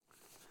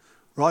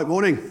Right,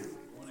 morning.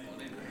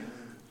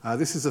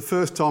 This is the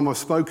first time I've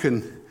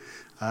spoken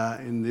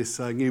in this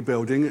new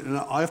building, and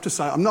I have to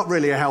say I'm not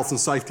really a health and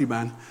safety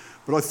man,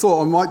 but I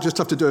thought I might just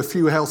have to do a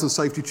few health and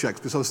safety checks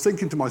because I was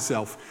thinking to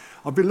myself,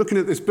 I've been looking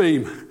at this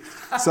beam,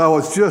 so I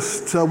was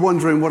just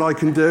wondering what I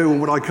can do and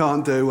what I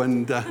can't do,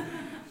 and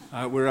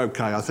we're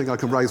okay. I think I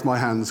can raise my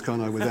hands,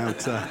 can't I, without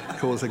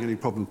causing any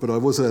problems. But I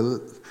was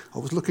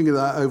looking at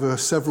that over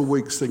several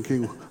weeks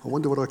thinking, I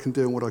wonder what I can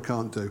do and what I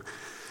can't do.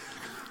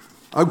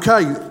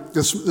 Okay,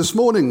 this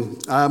morning,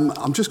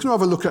 I'm just going to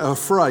have a look at a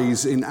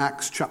phrase in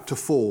Acts chapter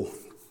 4,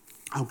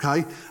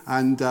 okay?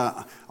 And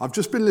I've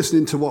just been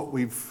listening to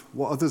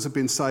what others have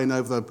been saying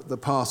over the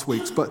past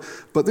weeks,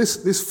 but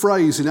this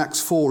phrase in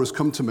Acts 4 has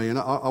come to me, and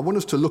I want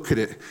us to look at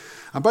it.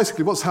 And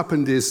basically what's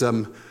happened is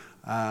the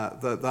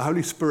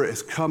Holy Spirit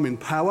has come in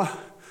power,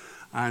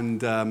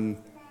 and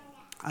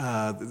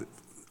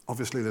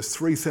obviously there's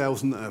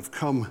 3,000 that have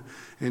come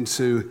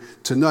to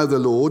know the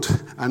Lord,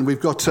 and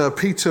we've got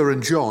Peter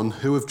and John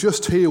who have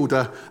just healed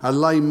a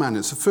lame man.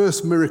 It's the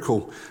first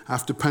miracle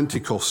after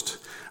Pentecost,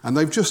 and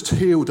they've just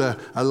healed a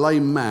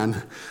lame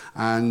man,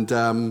 and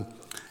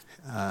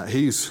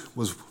he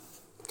was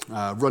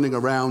running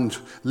around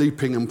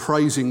leaping and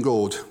praising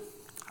God.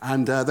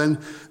 And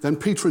then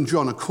Peter and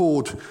John are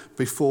called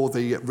before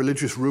the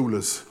religious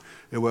rulers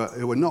who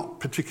were not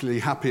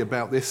particularly happy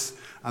about this,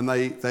 and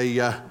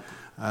they're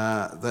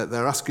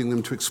asking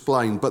them to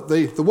explain. But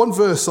the one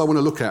verse I want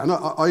to look at, and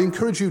I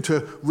encourage you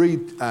to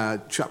read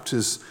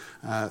chapters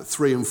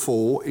 3 and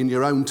 4 in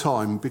your own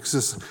time,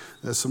 because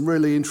there's some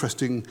really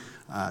interesting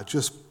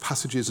just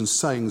passages and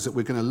sayings that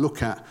we're going to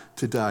look at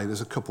today.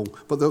 There's a couple.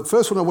 But the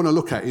first one I want to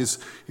look at is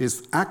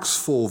Acts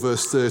 4,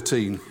 verse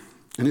 13.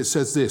 And it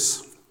says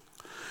this: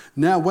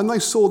 "Now when they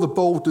saw the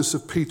boldness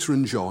of Peter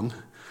and John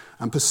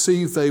and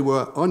perceived they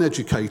were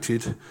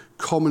uneducated,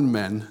 common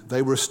men,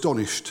 they were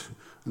astonished."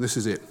 And this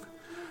is it.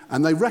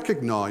 "And they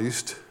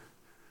recognized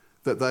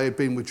that they had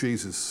been with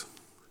Jesus."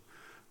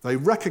 They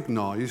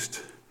recognized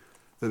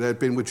that they had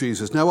been with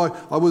Jesus. Now,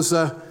 I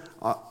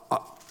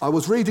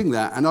was reading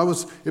that, and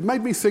it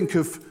made me think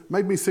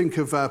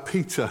of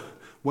Peter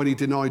when he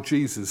denied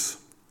Jesus,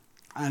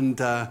 and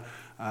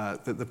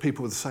the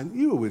people were saying,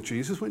 "You were with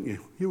Jesus, weren't you?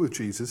 You were with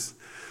Jesus."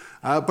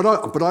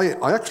 But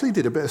I actually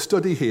did a bit of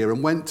study here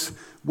and went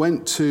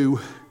to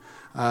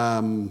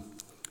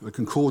the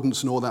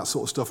concordance and all that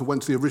sort of stuff. I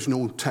went to the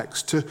original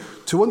text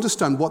to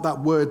understand what that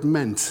word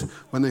meant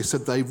when they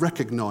said they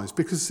recognised,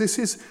 because this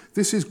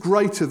is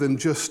greater than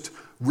just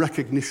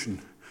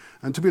recognition.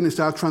 And to be honest,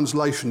 our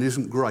translation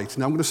isn't great.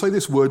 Now I'm going to say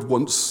this word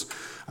once,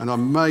 and I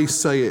may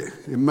say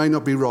it may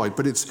not be right,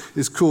 but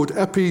it's called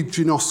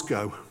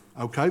epiginosko.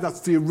 Okay,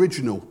 that's the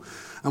original.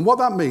 And what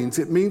that means,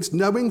 it means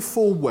knowing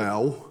full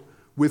well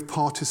with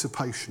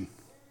participation.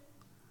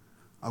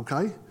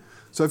 Okay?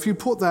 So if you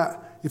put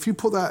that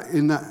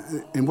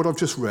in what I've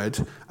just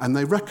read, and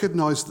they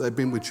recognised that they'd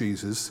been with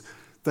Jesus,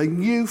 they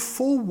knew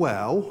full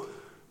well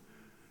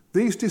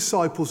these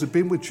disciples had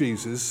been with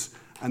Jesus,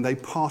 and they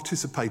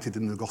participated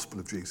in the gospel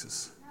of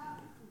Jesus.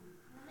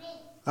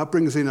 That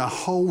brings in a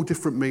whole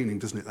different meaning,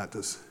 doesn't it? That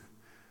does.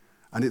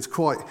 And it's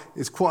quite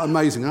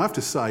amazing. And I have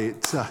to say,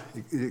 it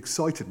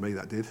excited me,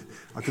 that did.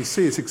 I can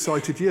see it's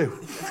excited you.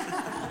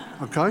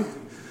 Okay?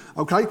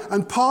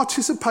 And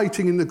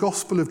participating in the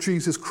gospel of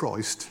Jesus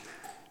Christ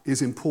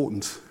is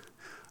important.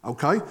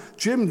 Okay?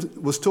 Jim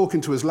was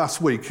talking to us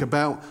last week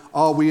about,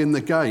 are we in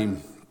the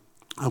game?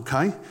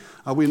 Okay?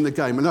 Are we in the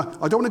game? And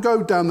I don't want to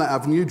go down that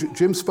avenue.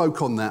 Jim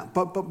spoke on that.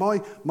 But my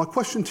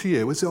question to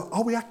you is,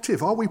 are we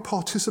active? Are we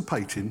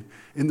participating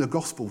in the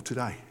gospel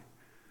today?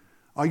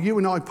 Are you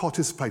and I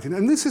participating?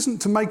 And this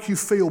isn't to make you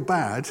feel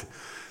bad.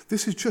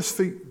 This is just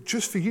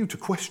for you to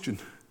question.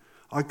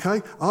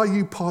 Okay? Are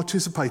you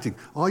participating?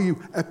 Are you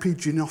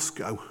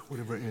epiginosko?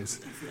 Whatever it is.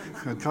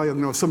 Okay? I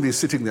know if somebody's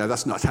sitting there,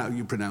 that's not how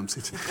you pronounce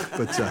it.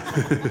 But,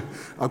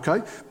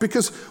 okay?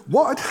 Because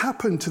what had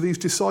happened to these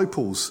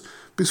disciples,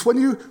 because when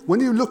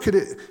you look at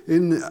it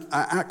in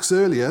Acts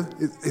earlier,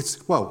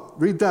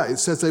 read that. It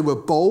says they were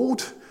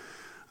bold.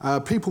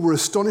 People were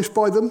astonished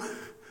by them.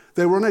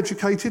 They were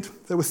uneducated.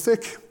 They were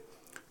thick.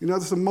 You know,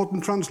 there's a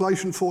modern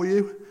translation for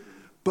you.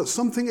 But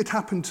something had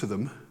happened to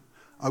them,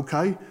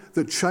 okay,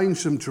 that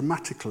changed them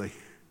dramatically,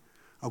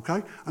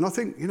 okay? And I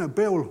think,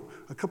 Bill,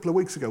 a couple of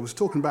weeks ago, was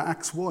talking about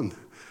Acts 1,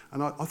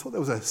 and I thought there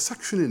was a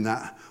section in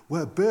that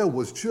where Bill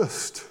was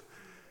just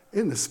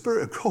in the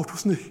Spirit of God,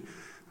 wasn't he?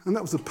 And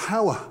that was the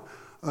power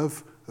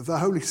of the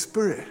Holy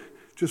Spirit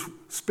just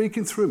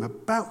speaking through him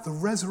about the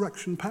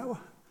resurrection power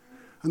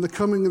and the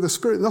coming of the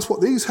Spirit. And that's what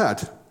these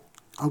had,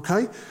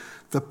 okay?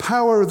 The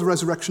power of the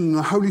resurrection and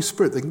the Holy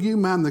Spirit, the new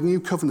man, the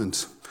new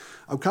covenant.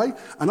 Okay?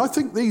 And I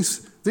think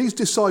these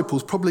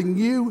disciples probably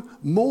knew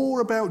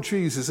more about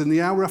Jesus in the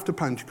hour after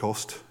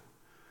Pentecost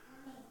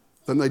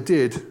than they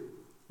did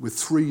with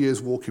 3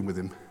 years walking with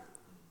him.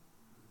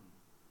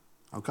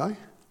 Okay?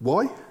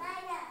 Why?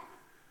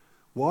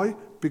 Why?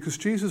 Because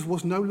Jesus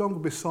was no longer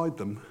beside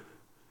them.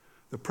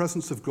 The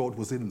presence of God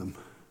was in them.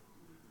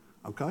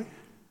 Okay?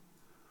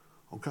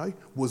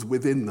 Was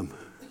within them.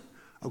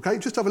 Okay,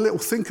 just have a little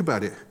think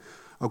about it.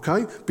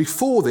 Okay,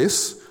 before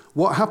this,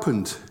 what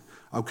happened?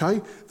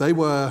 Okay, they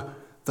were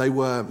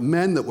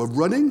men that were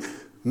running,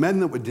 men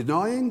that were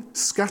denying,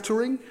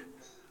 scattering.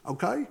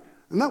 Okay,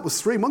 and that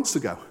was 3 months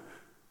ago,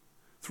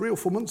 3 or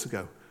 4 months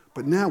ago.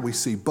 But now we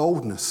see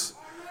boldness.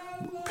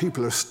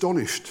 People are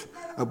astonished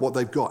at what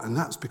they've got, and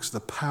that's because of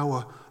the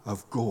power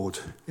of God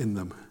in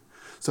them.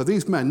 So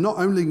these men not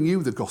only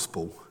knew the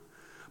gospel,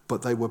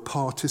 but they were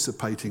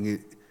participating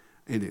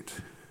in it.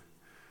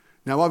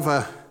 Now,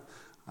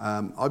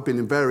 I've been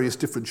in various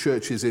different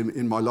churches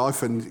in my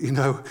life, and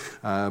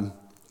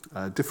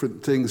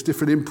different things,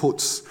 different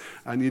inputs,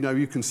 and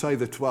you can say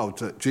that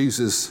that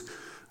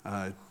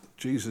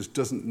Jesus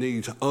doesn't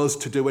need us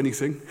to do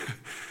anything,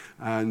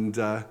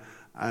 but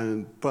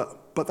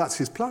that's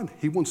his plan.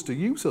 He wants to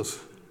use us.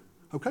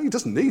 Okay, he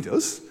doesn't need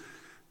us,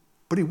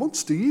 but he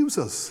wants to use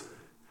us.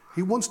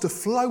 He wants to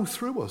flow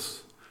through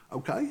us.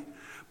 Okay,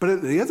 but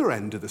at the other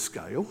end of the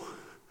scale,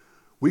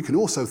 we can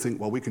also think,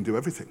 well, we can do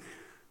everything.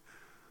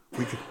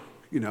 We can,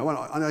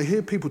 and I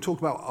hear people talk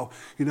about,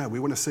 we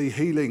want to see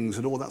healings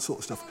and all that sort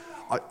of stuff.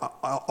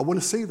 I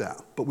want to see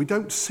that, but we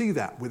don't see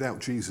that without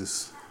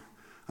Jesus.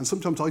 And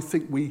sometimes I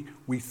think we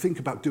think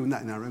about doing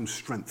that in our own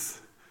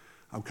strength.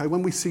 Okay,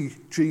 when we see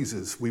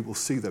Jesus, we will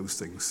see those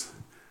things.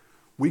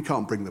 We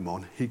can't bring them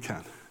on, he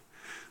can.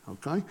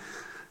 Okay,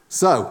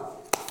 so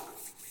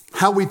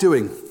how are we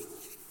doing?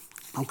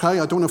 Okay,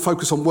 I don't want to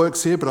focus on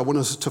works here, but I want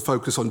us to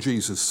focus on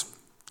Jesus.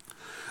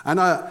 And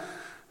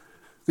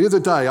the other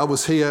day I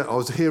was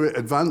here at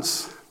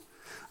Advance,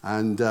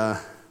 and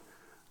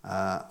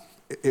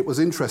it was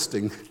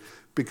interesting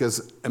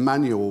because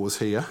Emmanuel was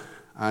here,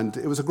 and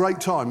it was a great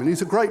time. And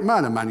he's a great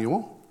man,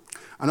 Emmanuel.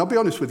 And I'll be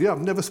honest with you,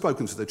 I've never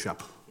spoken to the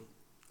chap,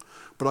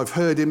 but I've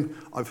heard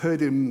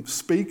him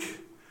speak,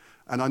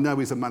 and I know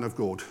he's a man of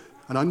God.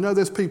 And I know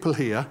there's people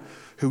here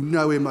who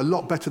know him a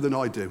lot better than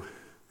I do.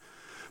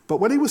 But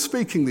when he was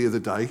speaking the other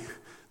day,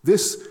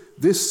 this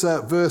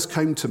verse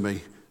came to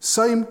me.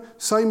 Same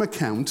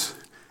account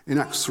in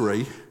Acts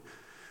 3,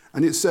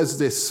 and it says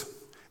this.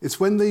 It's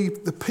when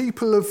the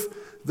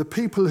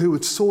people who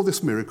had saw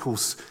this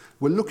miracles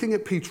were looking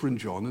at Peter and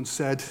John and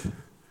said,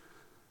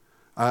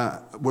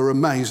 were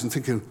amazed and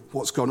thinking,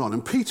 what's gone on?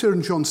 And Peter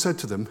and John said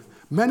to them,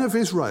 men of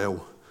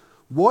Israel,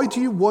 why do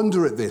you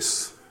wonder at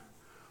this?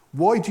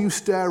 Why do you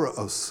stare at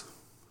us?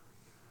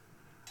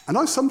 And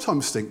I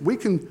sometimes think we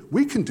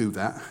can do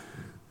that.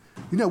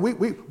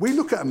 We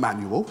look at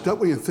Emmanuel, don't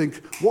we, and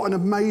think, what an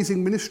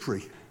amazing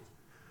ministry.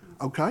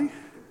 Okay?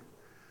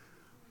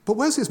 But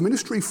where's his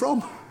ministry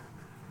from?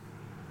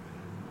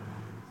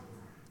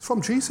 It's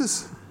from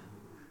Jesus.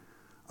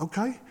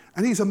 Okay?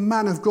 And he's a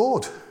man of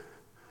God.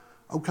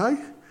 Okay?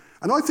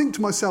 And I think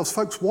to myself,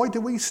 folks, why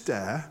do we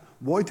stare?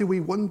 Why do we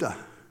wonder?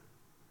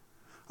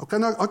 Okay,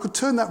 now I could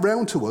turn that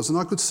round to us and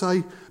I could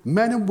say,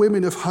 men and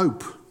women of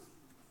hope,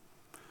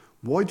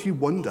 why do you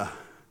wonder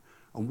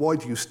and why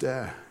do you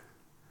stare?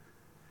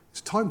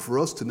 It's time for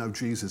us to know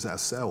Jesus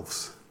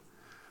ourselves,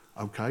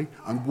 okay,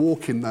 and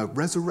walk in the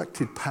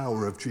resurrected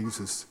power of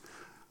Jesus.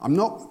 I'm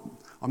not,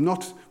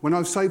 when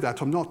I say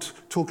that, I'm not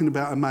talking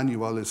about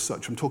Emmanuel as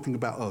such, I'm talking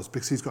about us,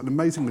 because he's got an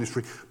amazing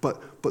ministry,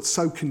 but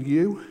so can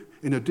you,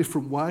 in a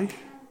different way,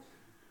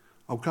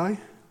 okay?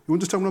 You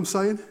understand what I'm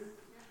saying?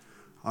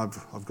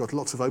 I've got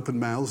lots of open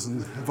mouths,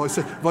 and have I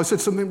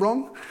said something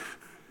wrong?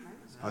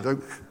 I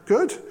don't.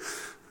 Good.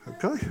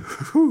 Okay.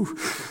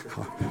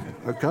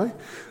 Okay.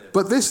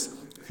 But this,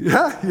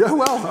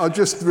 well, I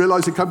just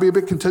realised it can be a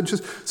bit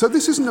contentious. So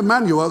this isn't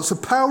Emmanuel, it's the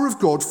power of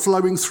God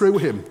flowing through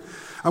him.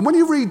 And when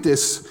you read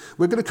this,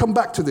 we're going to come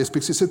back to this,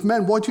 because it says,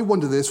 men, why do you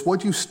wonder this? Why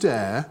do you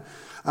stare?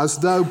 As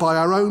though by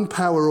our own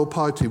power or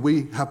piety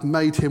we have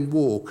made him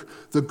walk.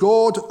 The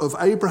God of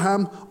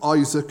Abraham,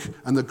 Isaac,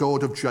 and the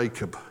God of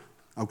Jacob.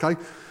 Okay?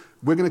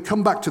 We're going to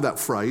come back to that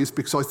phrase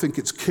because I think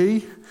it's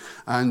key,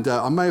 and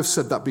I may have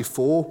said that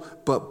before,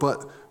 but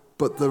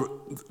the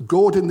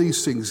God in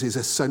these things is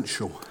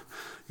essential.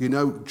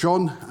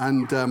 John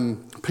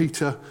and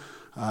Peter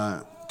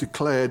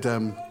declared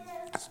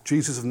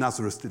Jesus of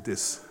Nazareth did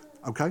this.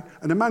 Okay?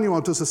 And Emmanuel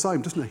does the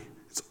same, doesn't he?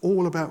 It's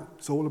all about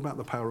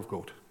the power of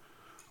God.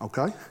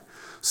 Okay?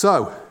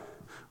 So,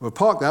 we'll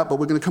park that, but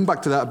we're going to come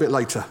back to that a bit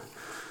later.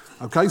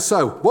 Okay,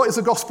 so, what is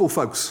the gospel,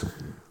 folks?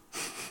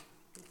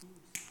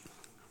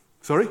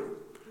 Sorry?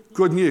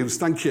 Good news,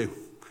 thank you.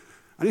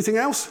 Anything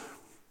else?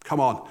 Come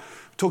on.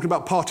 Talking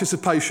about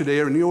participation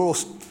here, and you're all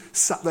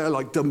sat there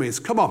like dummies.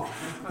 Come on.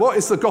 What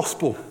is the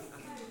gospel?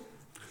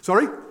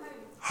 Sorry?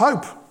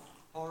 Hope.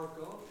 Power of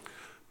God.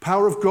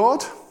 Power of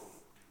God.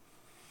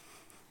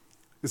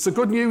 It's the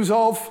good news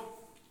of...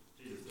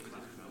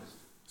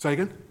 Say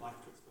again?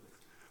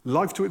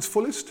 Life to its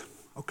fullest.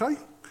 Okay.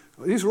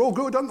 These are all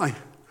good, aren't they?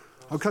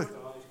 Okay.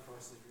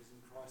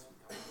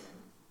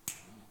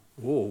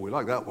 Oh, we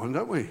like that one,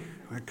 don't we?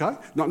 Okay.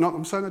 Not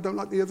I'm saying I don't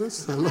like the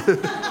others.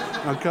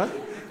 Okay.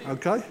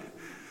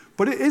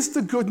 But it is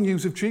the good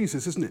news of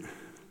Jesus, isn't it?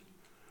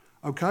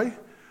 Okay.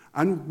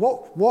 And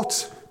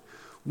what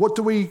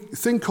do we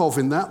think of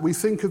in that? We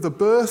think of the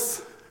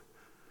birth,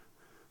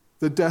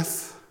 the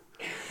death,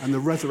 and the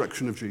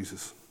resurrection of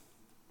Jesus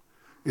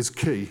is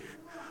key,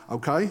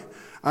 okay?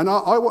 And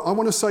I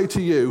want to say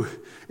to you,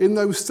 in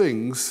those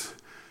things,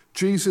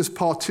 Jesus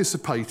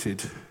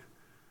participated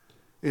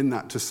in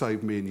that to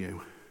save me and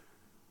you.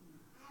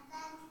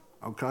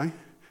 Okay?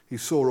 He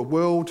saw a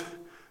world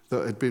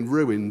that had been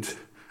ruined,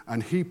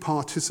 and he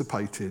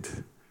participated.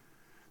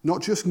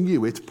 Not just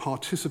knew it,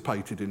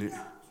 participated in it,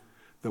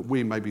 that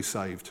we may be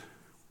saved.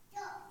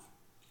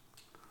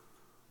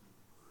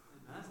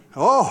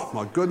 Oh,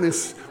 my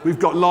goodness. We've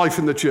got life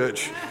in the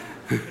church.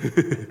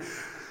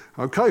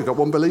 Okay, we've got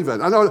one believer.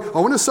 And I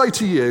want to say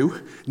to you,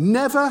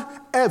 never,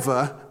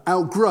 ever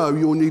outgrow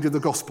your need of the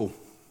gospel.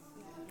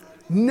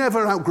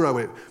 Never outgrow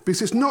it.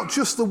 Because it's not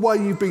just the way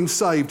you've been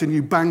saved and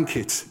you bank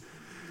it.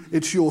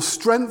 It's your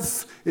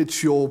strength,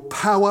 it's your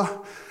power,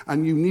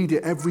 and you need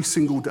it every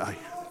single day.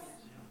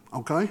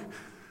 Okay?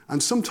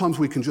 And sometimes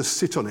we can just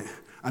sit on it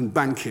and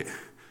bank it.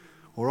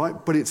 All right?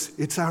 But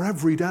it's our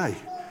everyday.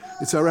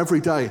 It's our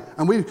everyday.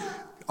 And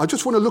I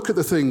just want to look at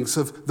the things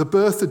of the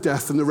birth, the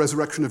death, and the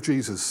resurrection of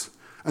Jesus.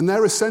 And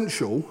they're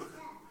essential.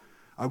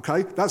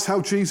 Okay? That's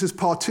how Jesus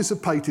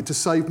participated to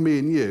save me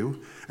and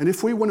you. And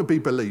if we want to be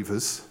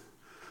believers,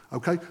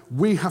 okay,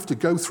 we have to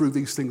go through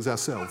these things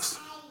ourselves.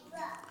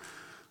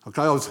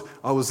 Okay,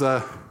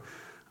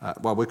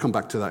 well, we'll come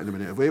back to that in a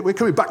minute. We're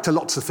coming back to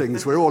lots of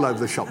things. We're all over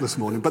the shop this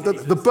morning. But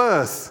the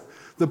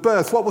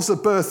birth, what was the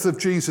birth of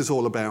Jesus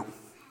all about?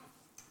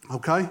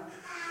 Okay?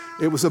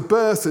 It was a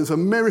birth, it was a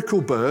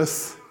miracle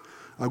birth,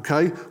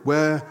 okay,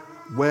 where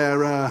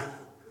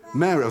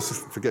Mary, I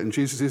was forgetting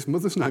Jesus'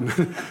 mother's name,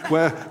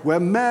 where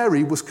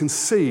Mary was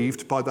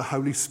conceived by the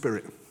Holy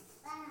Spirit.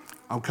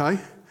 Okay?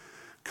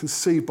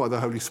 Conceived by the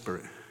Holy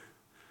Spirit.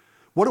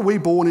 What are we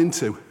born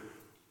into?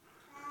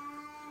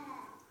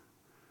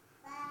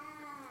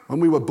 When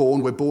we were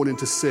born, we're born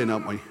into sin,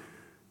 aren't we?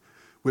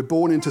 We're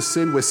born into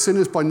sin. We're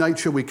sinners by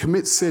nature. We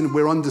commit sin.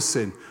 We're under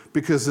sin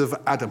because of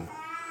Adam.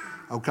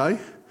 Okay?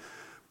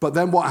 But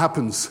then what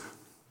happens?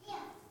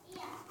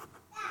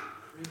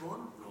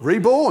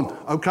 Reborn.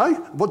 Okay?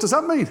 What does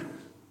that mean?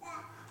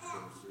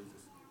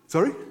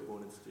 Sorry?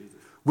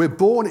 We're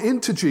born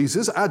into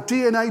Jesus. Our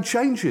DNA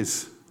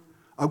changes.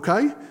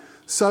 Okay?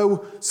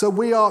 So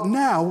we are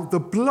now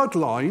the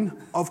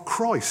bloodline of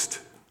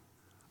Christ.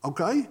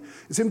 Okay?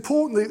 It's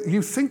important that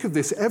you think of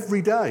this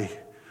every day.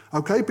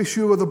 Okay? Because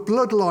you are the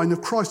bloodline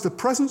of Christ. The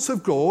presence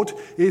of God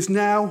is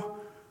now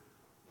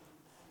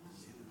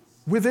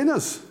within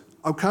us.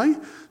 Okay?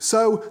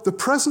 So the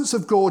presence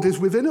of God is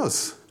within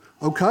us.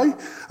 Okay?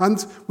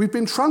 And we've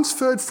been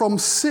transferred from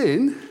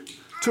sin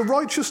to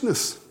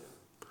righteousness.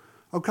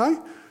 Okay?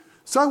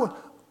 So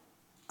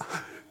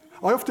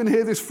I often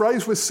hear this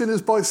phrase, we're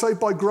sinners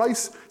saved by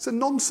grace. It's a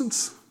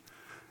nonsense.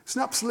 It's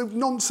an absolute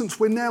nonsense.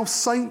 We're now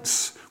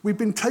saints. We've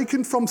been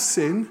taken from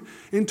sin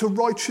into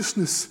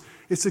righteousness.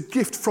 It's a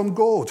gift from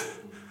God.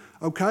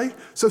 Okay?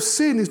 So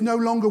sin is no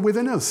longer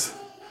within us.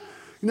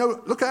 You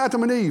know, look at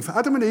Adam and Eve.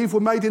 Adam and Eve were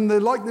made in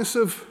the likeness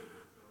of...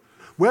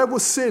 Where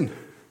was sin?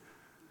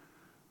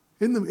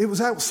 It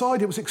was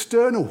outside. It was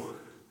external.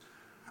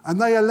 And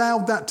they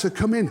allowed that to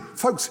come in.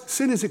 Folks,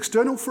 sin is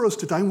external for us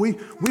today, and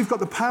we've got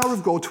the power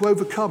of God to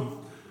overcome.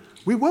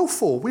 We will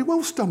fall. We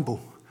will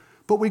stumble.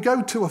 But we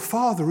go to a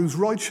Father who's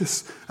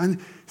righteous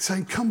and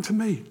saying, come to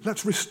me,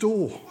 let's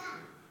restore.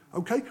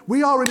 Okay?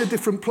 We are in a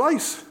different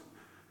place.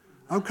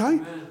 Okay?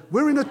 Amen.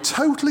 We're in a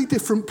totally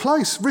different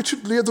place.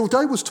 Richard the other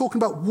day was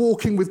talking about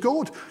walking with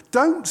God.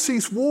 Don't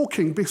cease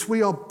walking because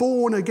we are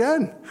born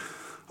again.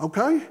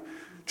 Okay?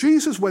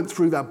 Jesus went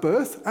through that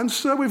birth, and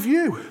so have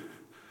you.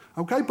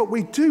 Okay? But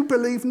we do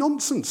believe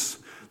nonsense.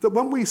 That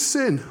when we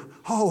sin,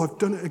 I've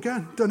done it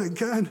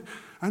again.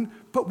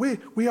 But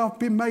we are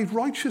being made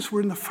righteous.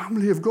 We're in the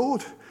family of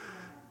God.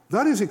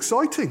 That is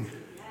exciting.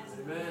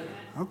 Amen.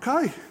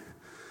 Okay.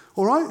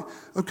 All right?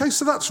 Okay,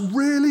 so that's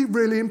really,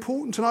 really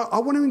important. And I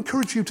want to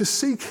encourage you to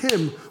seek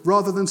him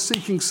rather than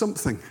seeking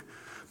something.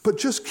 But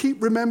just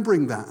keep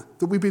remembering that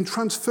we've been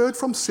transferred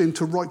from sin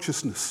to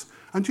righteousness.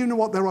 And you know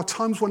what? There are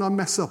times when I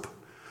mess up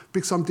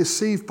because I'm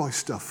deceived by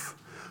stuff.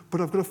 But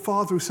I've got a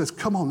Father who says,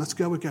 come on, let's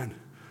go again.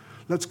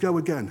 Let's go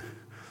again.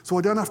 So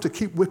I don't have to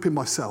keep whipping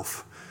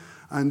myself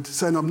and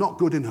saying I'm not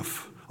good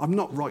enough. I'm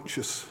not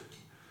righteous.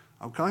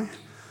 Okay?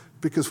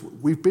 Because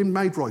we've been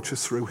made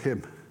righteous through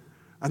him.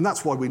 And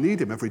that's why we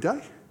need him every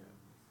day.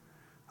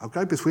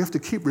 Okay? Because we have to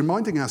keep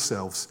reminding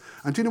ourselves.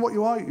 And do you know what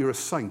you are? You're a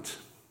saint.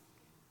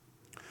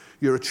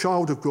 You're a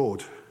child of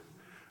God.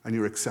 And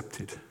you're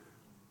accepted.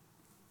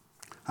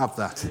 Have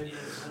that.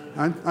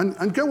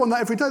 And go on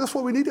that every day. That's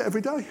why we need it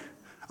every day.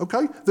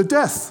 Okay? The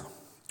death.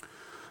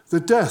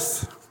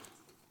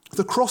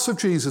 The cross of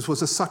Jesus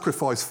was a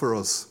sacrifice for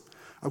us.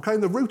 Okay?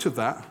 And the root of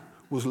that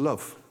was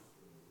love.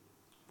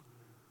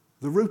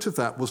 The root of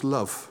that was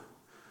love.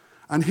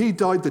 And he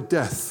died the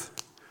death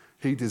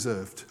we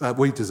deserved.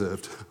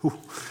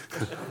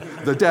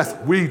 The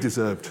death we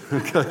deserved.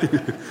 Okay?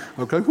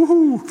 Okay?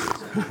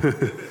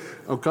 Woohoo!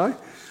 Okay?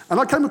 And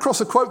I came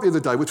across a quote the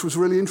other day, which was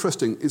really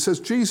interesting. It says,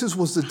 Jesus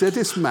was the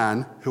deadest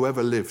man who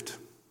ever lived.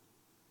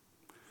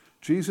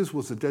 Jesus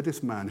was the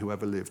deadest man who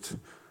ever lived.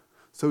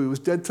 So he was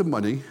dead to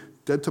money,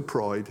 dead to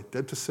pride,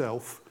 dead to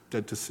self,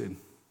 dead to sin.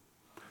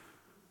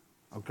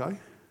 Okay?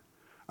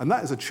 And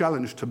that is a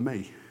challenge to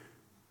me.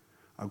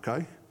 Okay?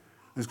 And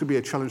it's going to be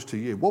a challenge to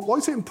you. Why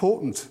is it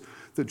important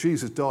that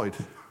Jesus died?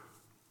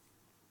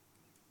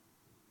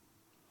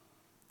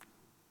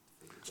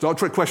 It's not a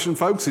trick question,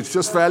 folks. It's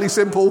just fairly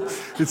simple.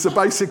 It's the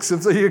basics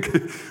of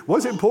the... Why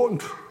is it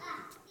important?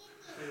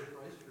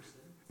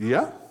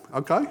 Yeah,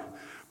 okay.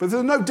 But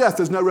there's no death,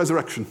 there's no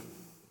resurrection.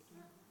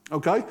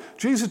 Okay?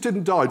 Jesus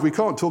didn't die. We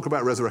can't talk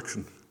about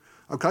resurrection.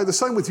 Okay? The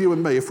same with you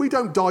and me. If we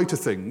don't die to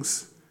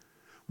things,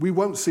 we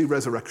won't see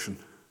resurrection.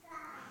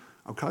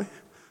 Okay?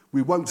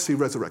 We won't see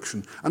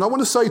resurrection. And I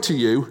want to say to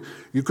you,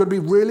 you've got to be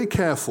really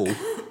careful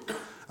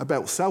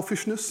about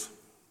selfishness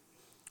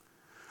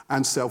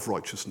and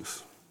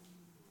self-righteousness.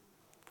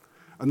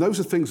 And those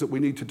are things that we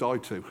need to die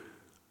to.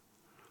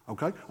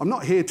 Okay? I'm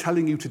not here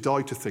telling you to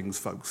die to things,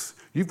 folks.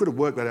 You've got to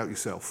work that out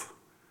yourself.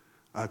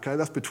 Okay?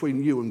 That's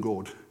between you and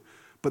God.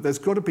 But there's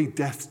got to be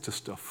death to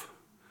stuff.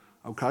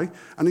 Okay?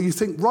 And you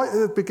think right at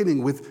the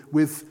beginning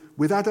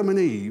with Adam and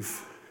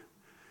Eve,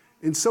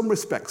 in some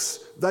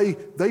respects, they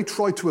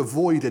tried to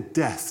avoid a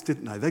death,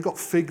 didn't they? They got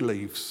fig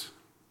leaves.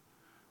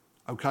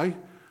 Okay?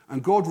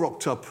 And God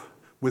rocked up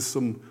with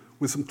some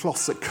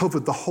cloths that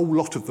covered the whole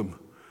lot of them.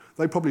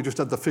 They probably just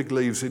had the fig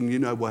leaves in you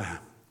know where.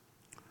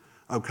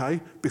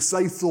 Okay? Because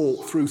they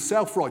thought through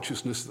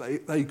self-righteousness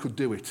they could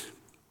do it.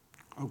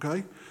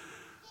 Okay?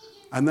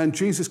 And then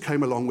Jesus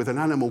came along with an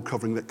animal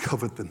covering that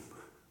covered them.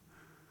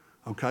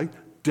 Okay?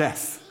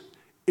 Death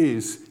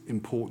is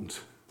important.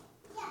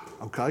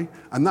 Okay?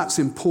 And that's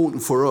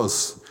important for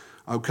us.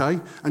 Okay?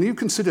 And you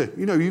consider,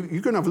 you're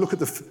going to have a look at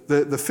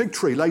the fig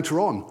tree later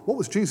on. What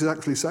was Jesus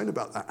actually saying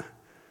about that?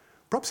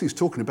 Perhaps he's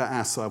talking about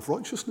our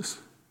self-righteousness.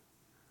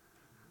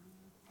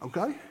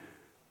 Okay?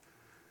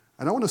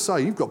 And I want to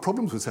say, you've got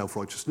problems with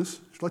self-righteousness.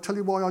 Shall I tell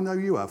you why I know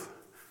you have?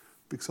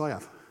 Because I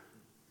have.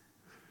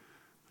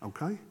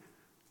 Okay?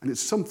 And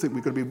it's something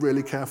we've got to be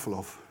really careful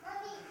of.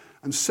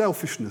 And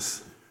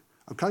selfishness.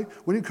 Okay?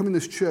 When you come in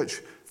this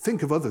church,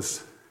 think of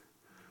others.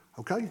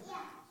 Okay?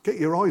 Get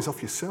your eyes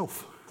off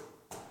yourself.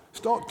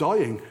 Start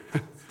dying,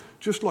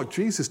 just like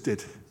Jesus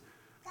did.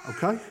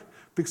 Okay?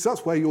 Because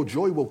that's where your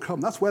joy will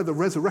come. That's where the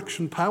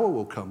resurrection power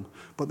will come.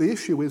 But the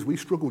issue is we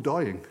struggle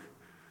dying.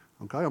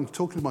 Okay? I'm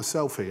talking to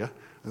myself here.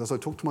 And as I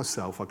talk to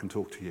myself, I can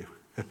talk to you.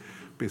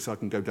 Because I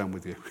can go down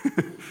with you.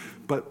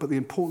 But the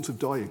importance of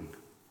dying.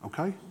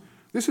 Okay?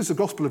 This is the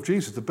gospel of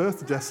Jesus, the birth,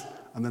 the death,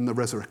 and then the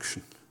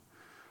resurrection.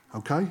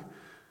 Okay?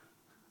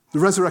 The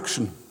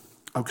resurrection.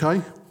 Okay?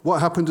 What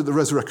happened at the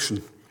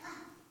resurrection?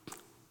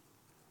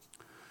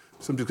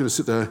 Somebody's going to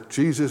sit there.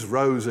 Jesus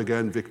rose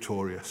again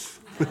victorious.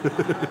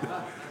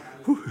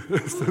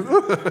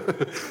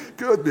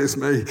 Goodness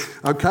me.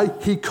 Okay?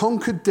 He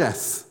conquered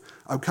death.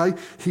 Okay?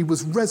 He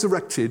was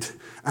resurrected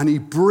and he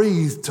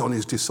breathed on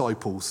his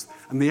disciples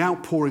and the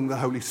outpouring of the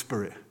Holy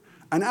Spirit.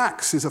 And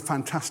Acts is a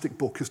fantastic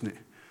book, isn't it?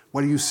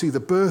 Where you see the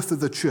birth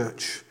of the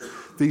church,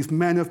 these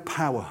men of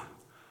power,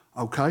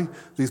 okay?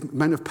 These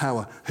men of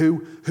power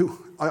who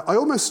I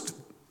almost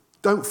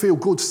don't feel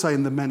good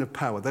saying the men of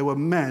power. They were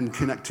men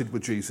connected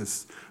with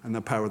Jesus and the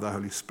power of the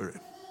Holy Spirit.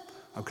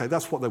 Okay,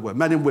 that's what they were.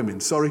 Men and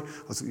women, sorry.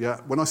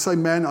 When I say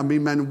men, I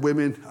mean men and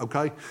women,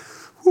 okay?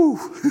 Whew.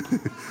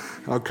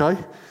 Okay?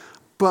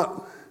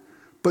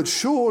 But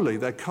surely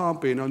there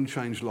can't be an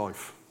unchanged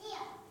life.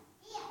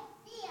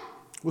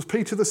 Was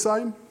Peter the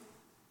same?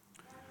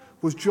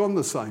 Was John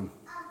the same?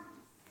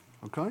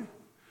 Okay?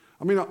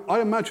 I mean,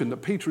 I imagine that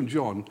Peter and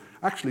John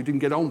actually didn't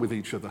get on with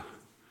each other.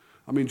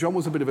 I mean, John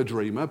was a bit of a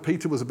dreamer.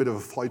 Peter was a bit of a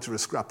fighter, a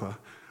scrapper.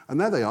 And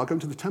there they are going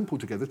to the temple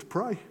together to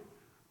pray.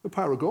 The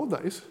power of God,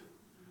 that is.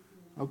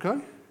 Okay?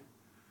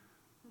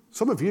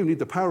 Some of you need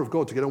the power of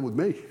God to get on with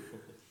me.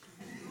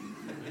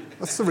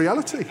 That's the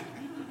reality.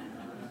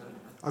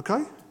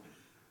 Okay?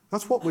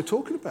 That's what we're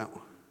talking about.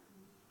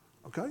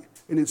 Okay?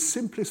 In its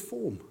simplest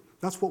form.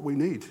 That's what we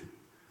need.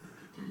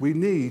 We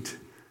need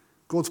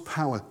God's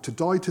power to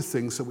die to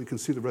things so we can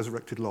see the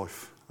resurrected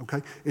life.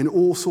 Okay? In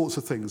all sorts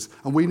of things.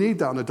 And we need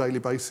that on a daily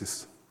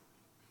basis.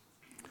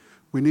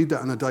 We need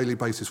that on a daily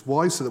basis.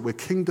 Why? So that we're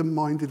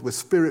kingdom-minded, we're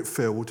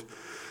spirit-filled,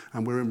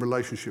 and we're in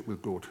relationship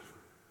with God.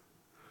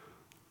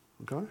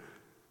 Okay?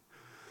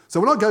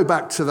 So when I go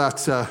back to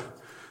that,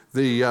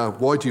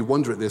 why do you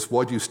wonder at this?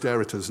 Why do you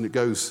stare at us? And it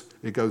goes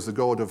the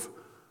God of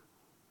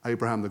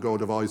Abraham, the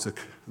God of Isaac,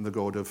 and the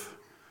God of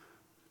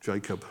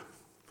Jacob.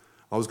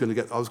 I was going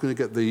to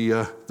get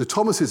the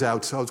Thomases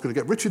out. I was going to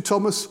get Richard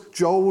Thomas,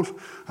 Joel,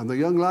 and the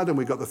young lad, and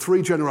we got the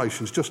three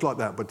generations just like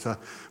that. But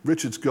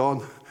Richard's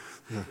gone.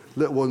 The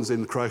little one's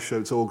in the crash, so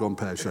it's all gone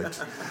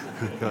pear-shaped.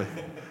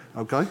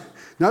 Okay.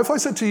 Now, if I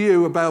said to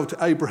you about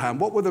Abraham,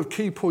 what were the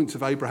key points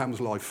of Abraham's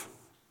life?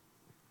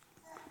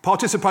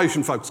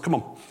 Participation, folks. Come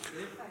on.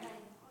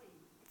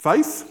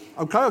 Faith.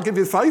 Okay, I'll give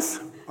you faith.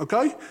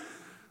 Okay.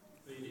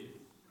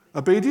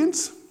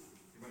 Obedience.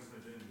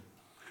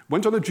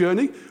 Went on a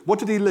journey. What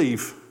did he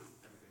leave?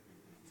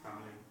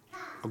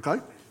 Okay.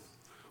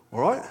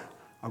 All right.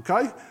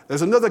 Okay?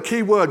 There's another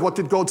key word. What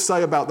did God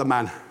say about the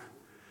man?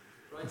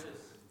 Righteous.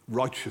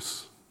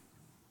 Righteous.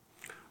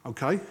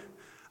 Okay?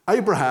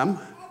 Abraham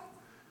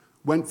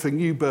went for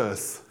new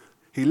birth.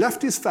 He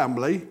left his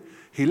family,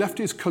 he left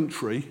his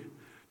country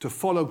to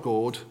follow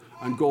God,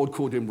 and God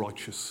called him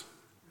righteous.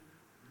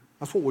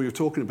 That's what we were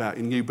talking about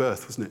in new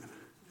birth, wasn't it?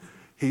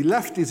 He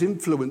left his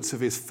influence of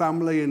his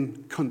family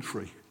and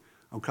country,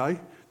 okay,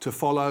 to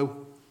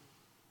follow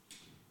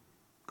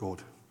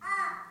God.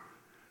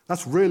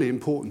 That's really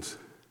important.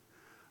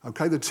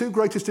 Okay, the two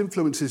greatest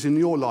influences in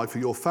your life are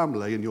your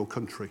family and your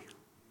country.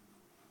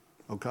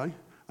 Okay?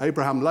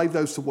 Abraham laid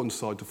those to one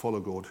side to follow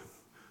God.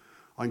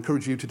 I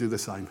encourage you to do the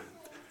same.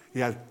 He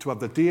had to have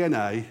the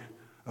DNA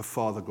of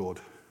Father God.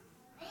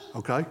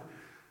 Okay?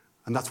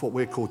 And that's what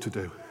we're called to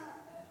do.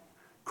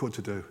 Called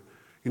to do.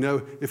 You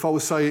know, if I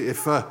was saying,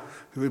 if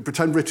we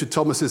pretend Richard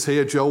Thomas is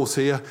here, Joel's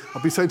here,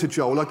 I'd be saying to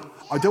Joel,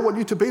 I don't want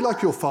you to be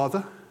like your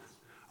father.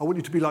 I want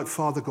you to be like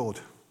Father God.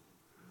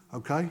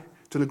 Okay?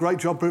 Done a great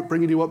job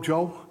bringing you up,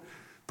 Joel.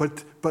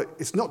 But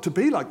it's not to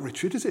be like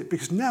Richard, is it?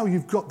 Because now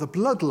you've got the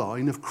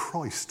bloodline of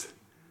Christ.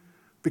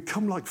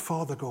 Become like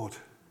Father God.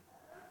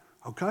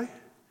 Okay?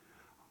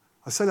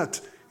 I say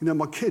that, you know,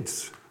 my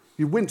kids,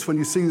 you wince when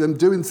you see them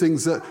doing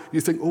things that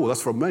you think, oh,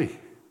 that's from me.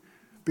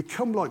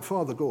 Become like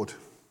Father God.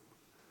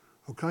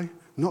 Okay?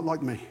 Not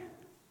like me.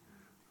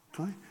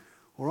 Okay?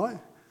 All right?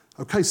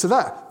 Okay, so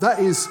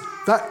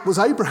that was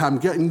Abraham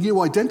getting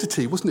new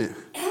identity, wasn't it?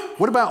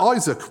 What about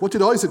Isaac? What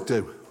did Isaac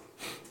do?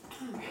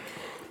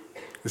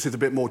 This is a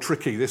bit more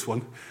tricky, this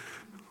one.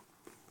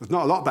 There's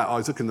not a lot about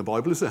Isaac in the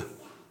Bible, is there?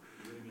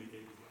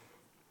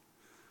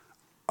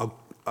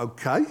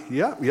 Okay,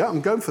 yeah, I'm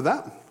going for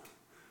that.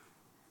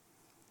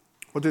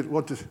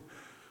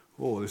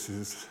 This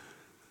is,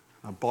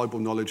 our Bible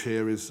knowledge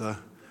here is... He was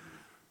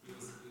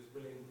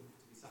willing to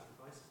be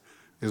sacrificed.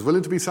 He was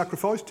willing to be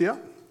sacrificed,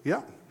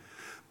 yeah.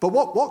 But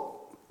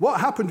what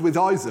happened with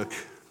Isaac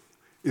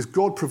is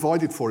God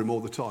provided for him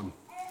all the time.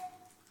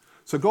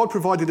 So God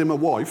provided him a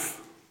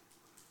wife,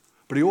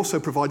 but he also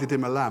provided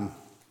him a lamb.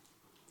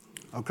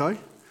 Okay?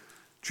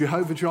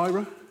 Jehovah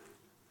Jireh,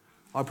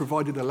 I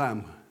provided a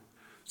lamb.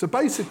 So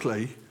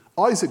basically,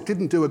 Isaac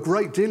didn't do a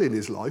great deal in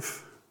his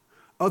life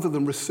other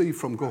than receive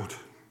from God.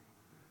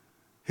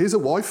 Here's a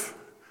wife,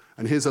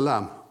 and here's a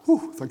lamb.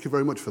 Whew, thank you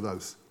very much for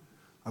those.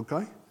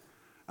 Okay?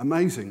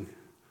 Amazing.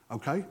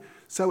 Okay?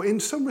 So in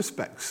some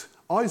respects,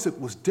 Isaac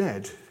was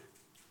dead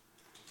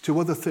to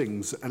other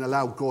things and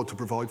allowed God to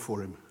provide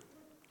for him.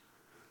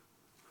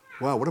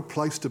 Wow, what a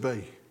place to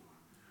be.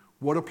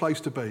 What a place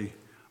to be.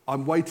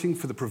 I'm waiting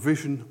for the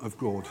provision of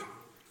God.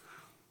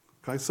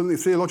 Okay, something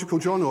theological,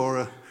 John,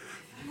 or...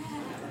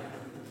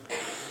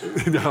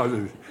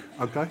 No,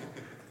 okay.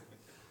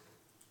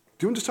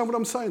 Do you understand what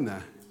I'm saying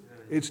there?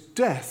 It's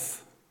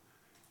death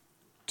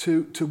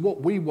to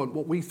what we want,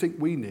 what we think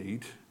we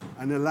need,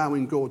 and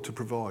allowing God to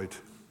provide.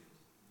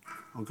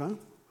 Okay?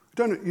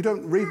 You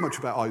don't read much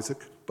about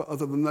Isaac, but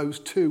other than those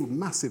two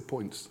massive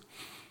points.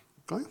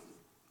 Okay?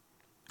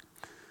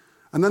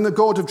 And then the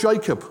God of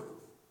Jacob.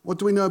 What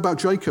do we know about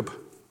Jacob?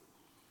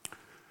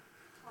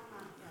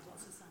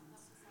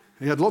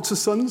 He had lots of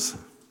sons.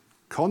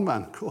 Con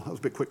man. Cool, that was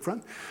a bit quick,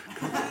 friend.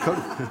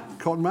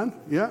 Con man,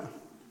 yeah.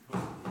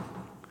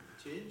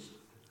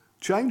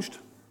 Changed.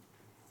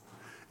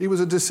 He was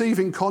a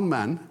deceiving con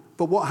man,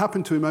 but what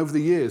happened to him over the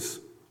years?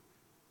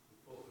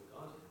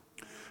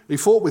 He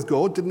fought with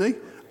God, didn't he?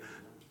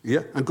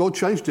 Yeah, and God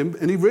changed him,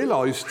 and he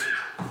realised,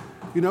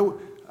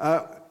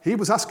 he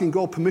was asking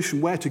God permission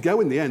where to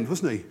go in the end,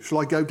 wasn't he? Shall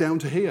I go down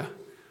to here?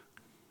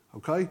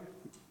 Okay,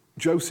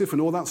 Joseph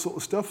and all that sort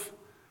of stuff.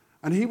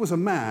 And he was a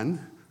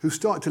man who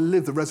started to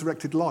live the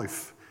resurrected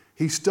life.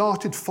 He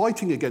started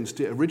fighting against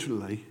it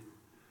originally,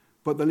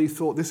 but then he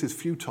thought, this is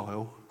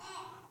futile.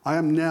 I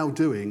am now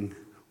doing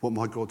what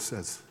my God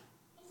says.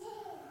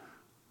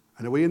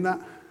 And are we in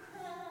that?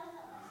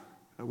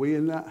 Are we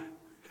in that?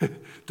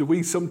 Do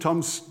we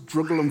sometimes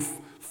struggle and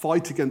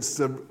fight against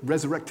the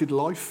resurrected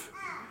life?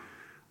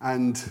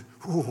 And,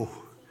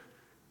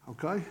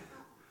 okay.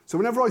 So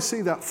whenever I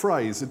see that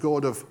phrase, the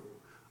God of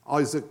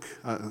Isaac,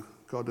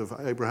 God of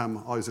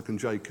Abraham, Isaac, and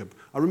Jacob,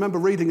 I remember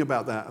reading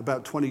about that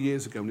about 20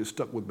 years ago, and it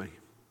stuck with me.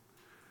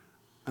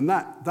 And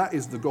that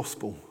is the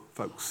gospel,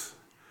 folks.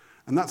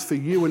 And that's for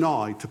you and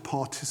I to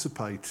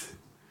participate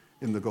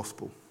in the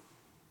gospel.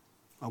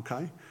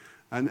 Okay?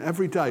 And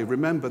every day,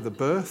 remember the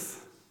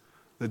birth,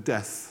 the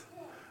death,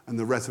 and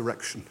the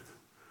resurrection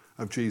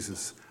of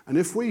Jesus. And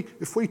if we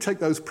take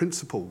those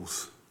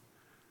principles,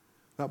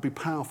 that'll be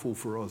powerful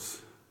for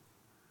us.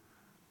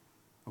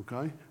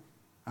 Okay?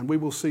 And we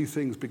will see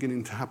things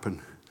beginning to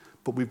happen.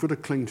 But we've got to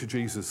cling to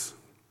Jesus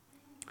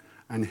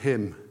and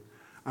him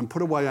and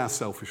put away our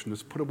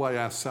selfishness, put away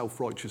our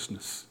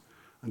self-righteousness,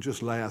 and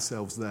just lay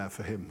ourselves there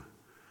for him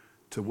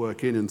to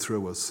work in and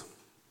through us.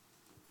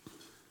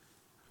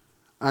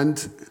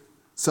 And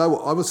so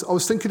I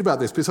was thinking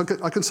about this, because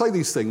I can say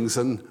these things,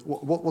 and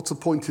what's the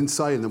point in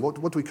saying them?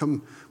 What do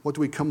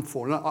we come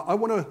for? And I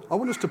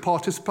want us to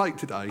participate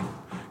today,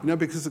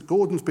 because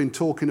Gordon's been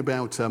talking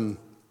about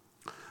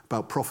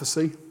about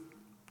prophecy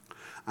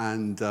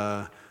and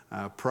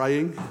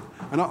praying.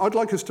 And I'd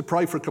like us to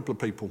pray for a couple of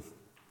people.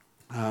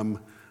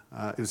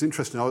 It was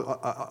interesting.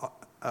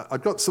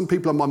 I've got some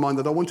people on my mind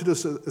that I wanted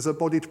us as a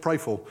body to pray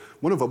for.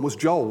 One of them was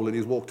Joel, and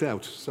he's walked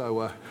out.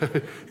 So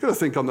you've got to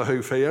think on the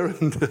hoof here.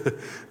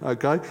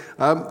 Okay.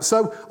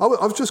 So I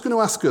was just going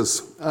to ask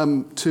us I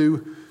was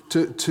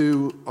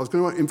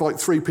going to invite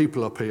 3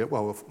 people up here.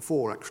 Well,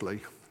 4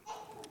 actually.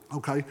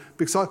 Okay.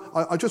 Because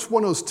I just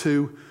want us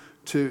to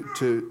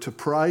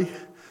pray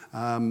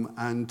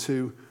and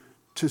to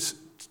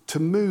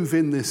move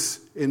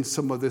in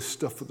some of this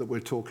stuff that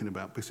we're talking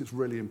about, because it's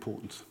really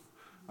important.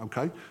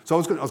 Okay, so I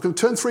was going to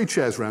turn 3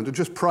 chairs around and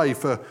just pray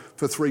for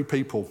 3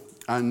 people,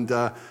 and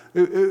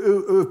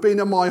who have been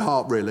on my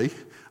heart really.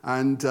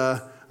 And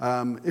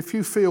if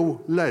you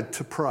feel led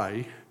to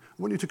pray, I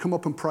want you to come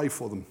up and pray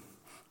for them.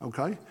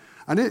 Okay,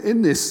 and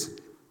in this,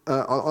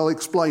 I'll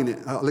explain it.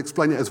 I'll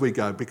explain it as we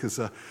go, because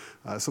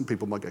some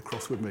people might get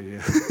cross with me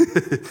here.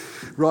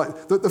 Right,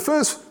 the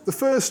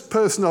first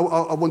person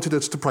I wanted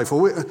us to pray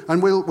for,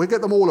 and we'll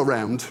get them all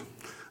around.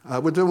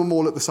 We'll do them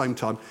all at the same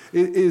time.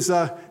 Is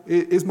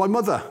my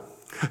mother.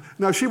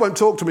 Now, she won't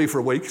talk to me for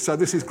a week, so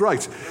this is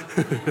great.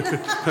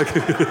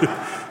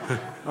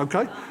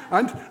 Okay?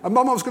 And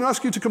Mum, I was going to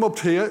ask you to come up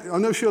here. I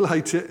know she'll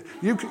hate it.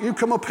 You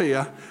come up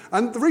here.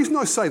 And the reason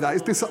I say that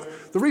is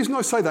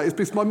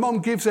because my mum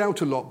gives out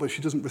a lot, but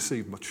she doesn't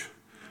receive much.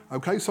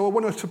 Okay? So I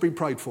want her to be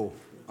prayed for.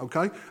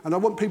 Okay? And I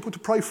want people to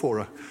pray for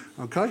her.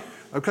 Okay?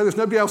 Okay, there's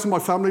nobody else in my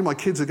family. My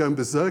kids are going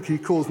berserk. He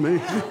calls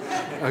me.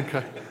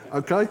 Okay?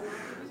 Okay?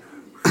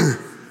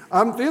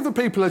 The other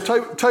people are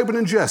Tobin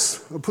and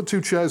Jess. I'll put 2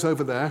 chairs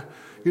over there.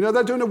 You know,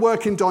 they're doing a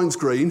work in Dines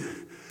Green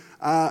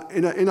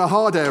in a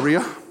hard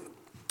area,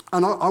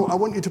 and I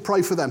want you to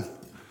pray for them.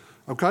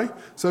 Okay?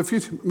 So if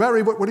you...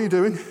 Mary, what are you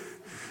doing?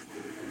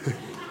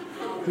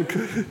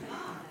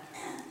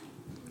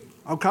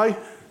 Okay?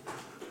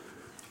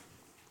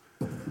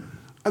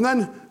 And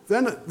then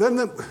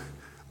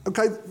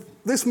okay,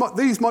 these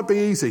might be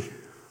easy,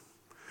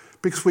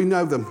 because we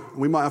know them, and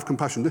we might have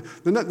compassion.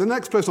 The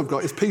next person I've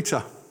got is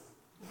Peter.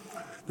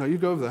 No, you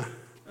go over there.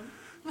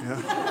 Yeah.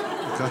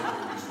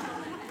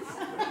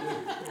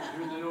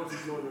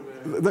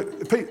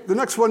 Okay. The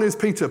next one is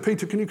Peter.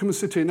 Peter, can you come and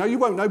sit here? Now, you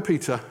won't know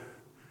Peter.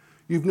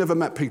 You've never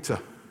met Peter.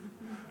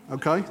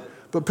 Okay?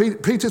 But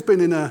Peter's been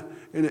in a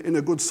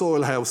good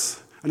soil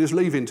house and is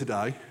leaving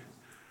today.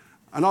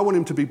 And I want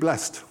him to be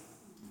blessed.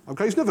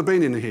 Okay? He's never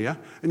been in here,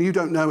 and you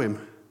don't know him.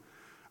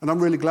 And I'm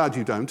really glad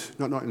you don't.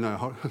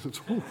 No.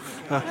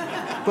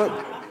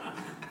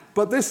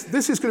 But this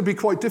is going to be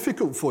quite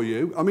difficult for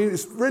you. I mean,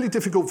 it's really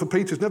difficult for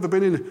Peter. He's never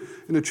been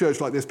in a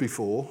church like this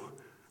before.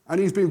 And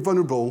he's been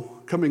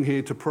vulnerable coming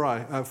here to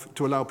pray,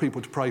 to allow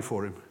people to pray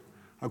for him.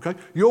 Okay?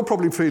 You're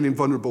probably feeling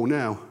vulnerable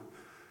now.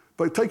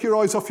 But take your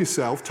eyes off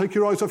yourself. Take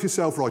your eyes off your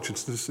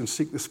self-righteousness and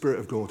seek the Spirit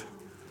of God.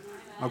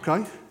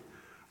 Okay?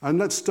 And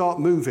let's start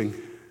moving.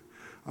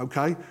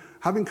 Okay?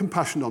 Having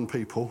compassion on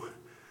people.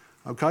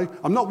 Okay?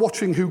 I'm not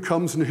watching who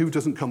comes and who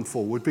doesn't come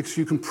forward, because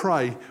you can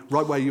pray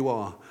right where you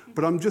are.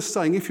 But I'm just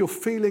saying, if you're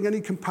feeling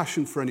any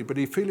compassion for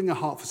anybody, feeling a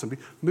heart for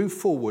somebody, move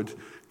forward,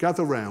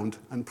 gather round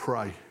and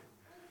pray.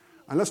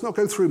 And let's not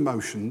go through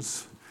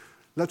motions.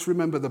 Let's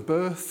remember the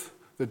birth,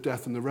 the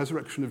death and the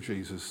resurrection of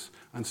Jesus,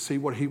 and see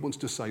what he wants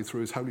to say through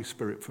his Holy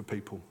Spirit for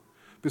people.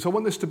 Because I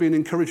want this to be an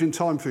encouraging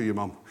time for you,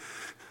 Mum.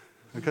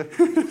 Okay?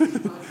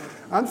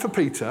 And for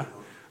Peter,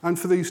 and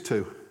for these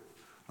 2.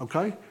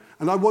 Okay?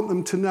 And I want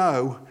them to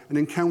know and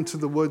encounter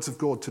the words of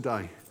God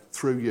today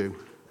through you.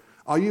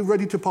 Are you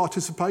ready to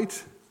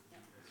participate?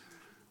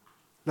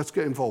 Let's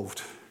get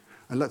involved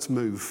and let's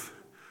move.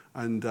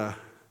 And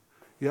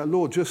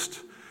Lord,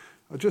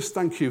 I just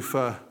thank you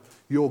for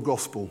your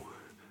gospel.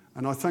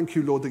 And I thank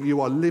you, Lord, that you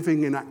are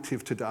living and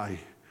active today.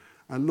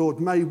 And Lord,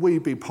 may we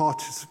be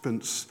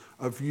participants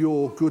of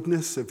your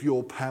goodness, of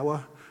your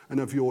power,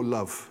 and of your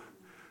love.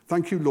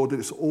 Thank you, Lord, that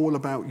it's all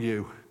about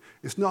you.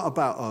 It's not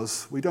about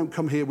us. We don't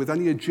come here with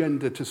any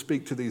agenda to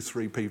speak to these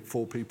 4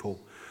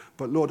 people.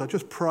 But Lord, I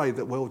just pray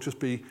that we'll just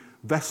be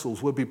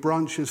vessels, we'll be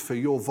branches for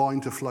your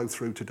vine to flow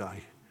through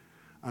today.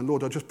 And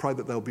Lord, I just pray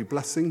that there'll be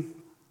blessing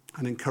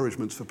and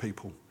encouragements for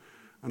people.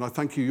 And I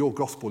thank you, your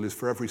gospel is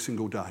for every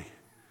single day.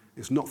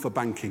 It's not for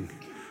banking,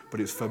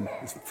 but it's for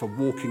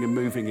walking and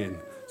moving in.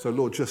 So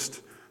Lord,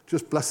 just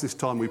bless this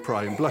time, we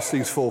pray, and bless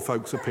these 4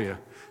 folks up here.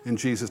 In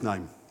Jesus'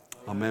 name,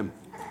 amen.